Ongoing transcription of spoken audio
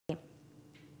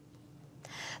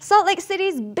Salt Lake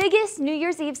City's biggest New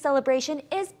Year's Eve celebration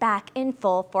is back in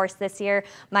full force this year.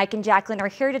 Mike and Jacqueline are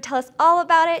here to tell us all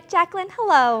about it. Jacqueline,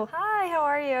 hello. Hi, how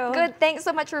are you? Good, thanks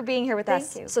so much for being here with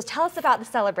us. Thank you. So tell us about the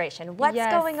celebration. What's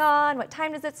going on? What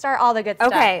time does it start? All the good stuff.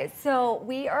 Okay, so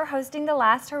we are hosting the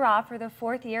Last Hurrah for the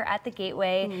 4th year at the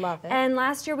Gateway. Love it. And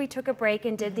last year we took a break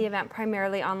and did the event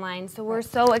primarily online. So we're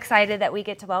so excited that we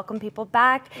get to welcome people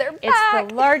back. They're back. It's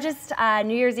the largest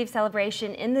New Year's Eve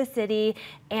celebration in the city,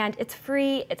 and it's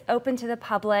free, it's open to the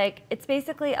public. It's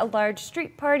basically a large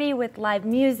street party with live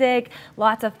music,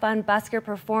 lots of fun busker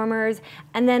performers,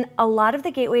 and then a lot of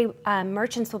the Gateway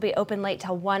merchants will be open late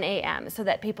till 1 a.m. so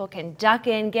that people can duck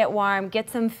in, get warm, get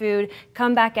some food,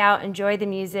 come back out, enjoy the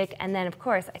music, and then of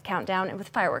course a countdown with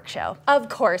fireworks show. Of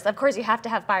course you have to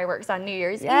have fireworks on New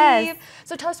Year's Eve.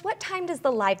 So tell us, what time does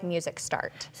the live music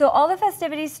start? So all the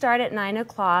festivities start at 9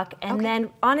 o'clock, and then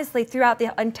honestly throughout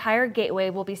the entire Gateway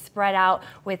will be spread out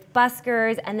with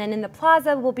buskers, and then in the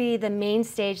plaza will be the main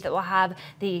stage that will have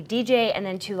the DJ and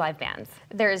then 2 live bands.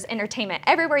 There's entertainment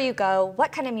everywhere you go.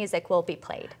 What kind of music will be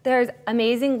played? There's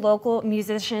amazing local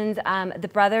musicians, the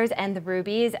Brothers and the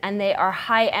Rubies, and they are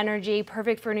high energy,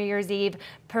 perfect for New Year's Eve,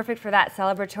 perfect for that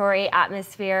celebratory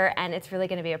atmosphere, and it's really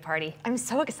going to be a party. I'm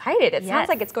so excited. It sounds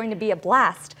like it's going to be a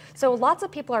blast. So lots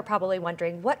of people are probably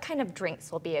wondering what kind of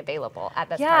drinks will be available at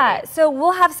this party. Yeah, so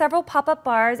we'll have several pop-up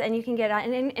bars, and you can get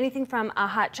anything from a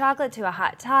hot chocolate to a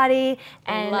hot toddy,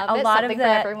 and a lot of the for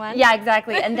everyone. Yeah,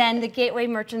 exactly. And then the Gateway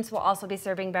merchants will also be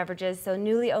serving beverages. So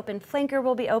newly opened Flanker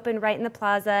will be open right in the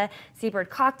plaza, Seabird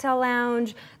Cocktail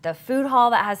Lounge, the food hall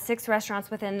that has 6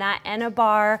 restaurants within that, and a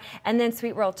bar, and then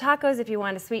Sweet World Tacos, if you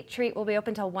want a sweet treat, will be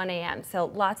open till 1 a.m. So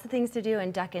lots of things to do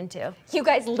and duck into. You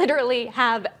guys literally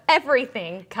have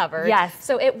everything covered. Yes.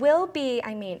 So it will be,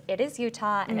 I mean, it is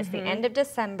Utah and it's the end of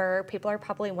December. People are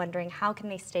probably wondering, how can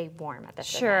they stay warm at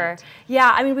this event?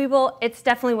 Yeah, I mean, it's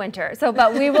definitely winter. So,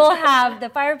 but we will have the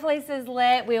fireplaces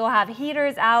lit, we will have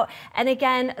heaters out, and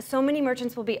again, so many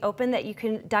merchants will be open that you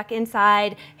can duck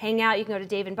inside, hang out, you can go to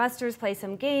Dave & Buster's, play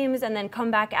some games, and then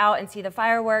come back out and see the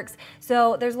fireworks.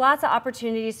 So there's lots of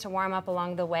opportunities to warm up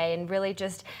along the way and really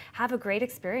just have a great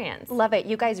experience. Love it.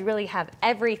 You guys really have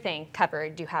everything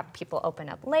covered. You have people open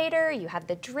up later, you have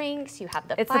the drinks, you have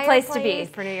the It's fireplace. the place to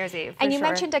be for New Year's Eve. And you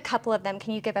mentioned a couple of them.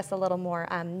 Can you give us a little more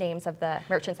names of the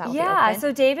merchants that will be open? Yeah,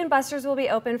 so Dave & Buster's will be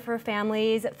open for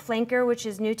families. Flanker, which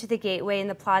is new to the Gateway in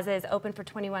the plaza, is open for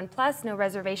 21 plus, no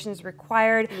reservations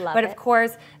required. But of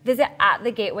course, visit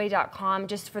atthegateway.com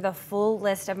just for the full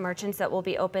list of merchants that will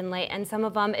be open late. And some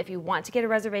of them, if you want to get a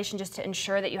reservation just to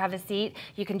ensure that you have a seat,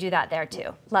 you can do that there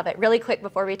too. Love it. Really quick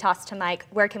before we toss to Mike,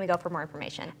 where can we go for more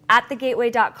information?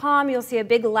 Atthegateway.com, you'll see a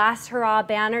big Last Hurrah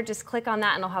banner. Just click on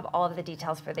that and it'll have all of the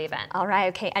details for the event. All right,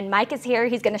 okay. And Mike is here.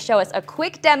 He's going to show us a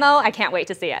quick demo. I can't wait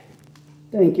to see it.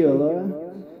 Thank you, Laura.